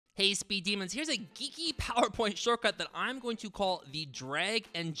Hey Speed Demons, here's a geeky PowerPoint shortcut that I'm going to call the drag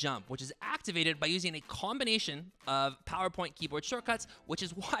and jump, which is activated by using a combination of PowerPoint keyboard shortcuts, which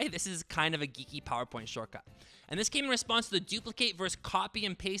is why this is kind of a geeky PowerPoint shortcut. And this came in response to the duplicate versus copy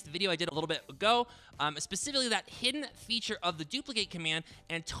and paste video I did a little bit ago, specifically that hidden feature of the duplicate command,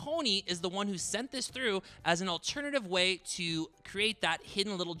 and Tony is the one who sent this through as an alternative way to create that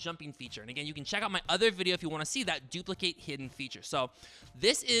hidden little jumping feature. And again, you can check out my other video if you want to see that duplicate hidden feature. So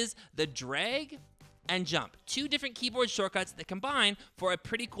this is the drag and jump, two different keyboard shortcuts that combine for a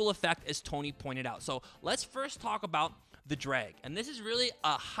pretty cool effect, as Tony pointed out. So let's first talk about the drag. And this is really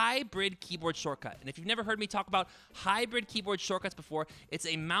a hybrid keyboard shortcut. And if you've never heard me talk about hybrid keyboard shortcuts before, it's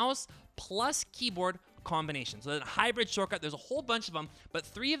a mouse plus keyboard combination. So a hybrid shortcut, there's a whole bunch of them, but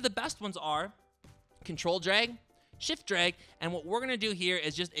three of the best ones are Control drag, Shift drag, and what we're gonna do here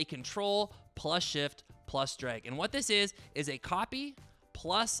is just a Control plus Shift plus drag. And what this is a copy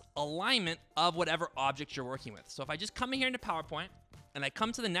plus alignment of whatever object you're working with. So if I just come in here into PowerPoint and I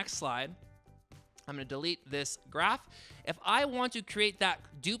come to the next slide, I'm going to delete this graph. If I want to create that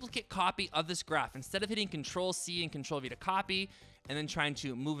duplicate copy of this graph, instead of hitting Control-C and Control-V to copy and then trying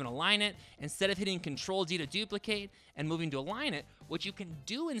to move and align it, instead of hitting Control-D to duplicate and moving to align it, what you can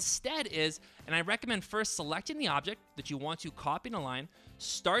do instead is, and I recommend first selecting the object that you want to copy and align,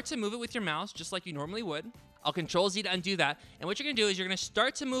 start to move it with your mouse just like you normally would. I'll Control-Z to undo that. And what you're going to do is you're going to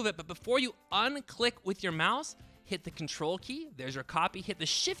start to move it, but before you unclick with your mouse, hit the Control key, there's your copy, hit the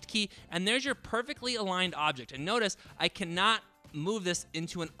Shift key, and there's your perfectly aligned object. And notice I cannot move this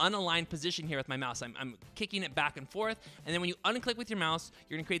into an unaligned position here with my mouse. I'm kicking it back and forth, and then when you unclick with your mouse,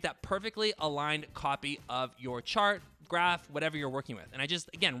 you're gonna create that perfectly aligned copy of your chart, graph, whatever you're working with. And I just,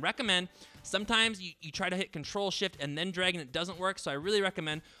 again, recommend, sometimes you try to hit Control Shift and then drag and it doesn't work, so I really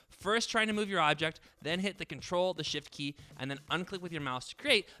recommend first trying to move your object, then hit the Control, the Shift key, and then unclick with your mouse to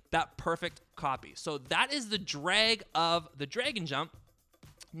create that perfect copy. So that is the drag of the drag and jump.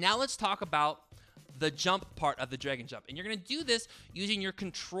 Now let's talk about the jump part of the drag and jump. And you're gonna do this using your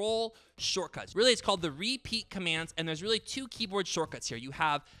control shortcuts. Really, it's called the repeat commands, and there's really two keyboard shortcuts here. You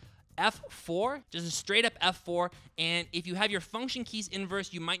have F4, just a straight up F4, and if you have your function keys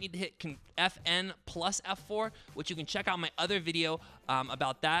inverse, you might need to hit Fn plus F4, which you can check out my other video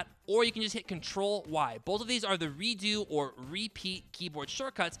about that, or you can just hit Control Y. Both of these are the redo or repeat keyboard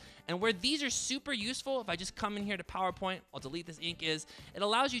shortcuts, and where these are super useful, if I just come in here to PowerPoint, I'll delete this ink, is it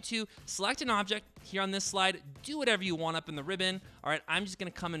allows you to select an object here on this slide, do whatever you want up in the ribbon. All right, I'm just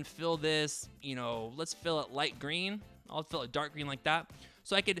gonna come and fill this, let's fill it light green. I'll fill it dark green like that.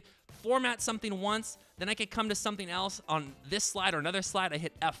 So I could format something once, then I could come to something else on this slide or another slide. I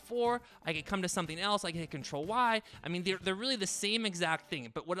hit F4, I could come to something else, I could hit Control Y. I mean, they're really the same exact thing,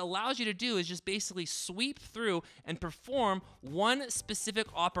 but what it allows you to do is just basically sweep through and perform one specific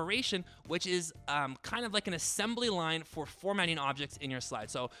operation, which is kind of like an assembly line for formatting objects in your slide.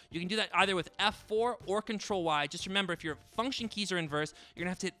 So you can do that either with F4 or Control Y. Just remember, if your function keys are inverse, you're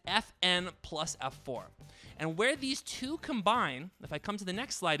gonna have to hit Fn plus F4. And where these two combine, if I come to the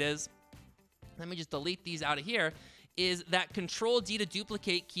next slide, is, let me just delete these out of here, is that Control-D to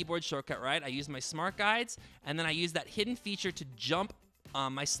duplicate keyboard shortcut, right? I use my smart guides, and then I use that hidden feature to jump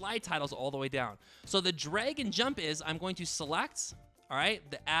my slide titles all the way down. So the drag and jump is, I'm going to select, all right,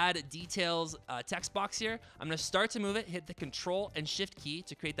 the add details text box here. I'm gonna start to move it, hit the Control and Shift key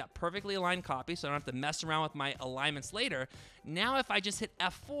to create that perfectly aligned copy so I don't have to mess around with my alignments later. Now if I just hit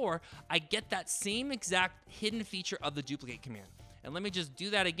F4, I get that same exact hidden feature of the duplicate command. And let me just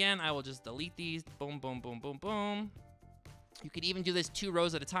do that again. I will just delete these, boom, boom, boom, boom, boom. You could even do this 2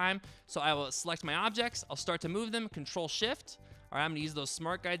 rows at a time. So I will select my objects, I'll start to move them, Control Shift. All right, I'm gonna use those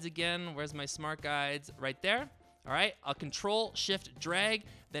smart guides again. Where's my smart guides? Right there. All right, I'll Control, Shift, drag,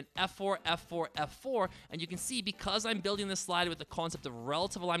 then F4, F4, F4, and you can see because I'm building this slide with the concept of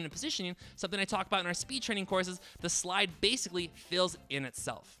relative alignment and positioning, something I talk about in our speed training courses, the slide basically fills in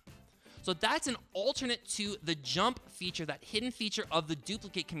itself. So that's an alternate to the jump feature, that hidden feature of the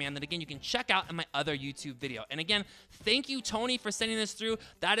duplicate command that, again, you can check out in my other YouTube video. And again, thank you, Tony, for sending this through.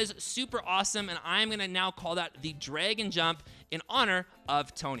 That is super awesome, and I'm gonna now call that the drag and jump in honor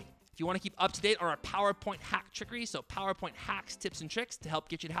of Tony. If you want to keep up to date on our PowerPoint hack trickery, so PowerPoint hacks, tips, and tricks to help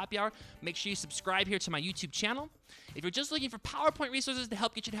get you to happy hour, make sure you subscribe here to my YouTube channel. If you're just looking for PowerPoint resources to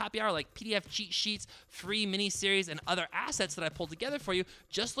help get you to happy hour, like PDF cheat sheets, free mini-series, and other assets that I pulled together for you,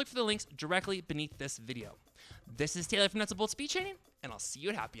 just look for the links directly beneath this video. This is Taylor from Nuts and Bolts Speed Training, and I'll see you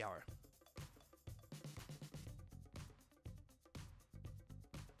at happy hour.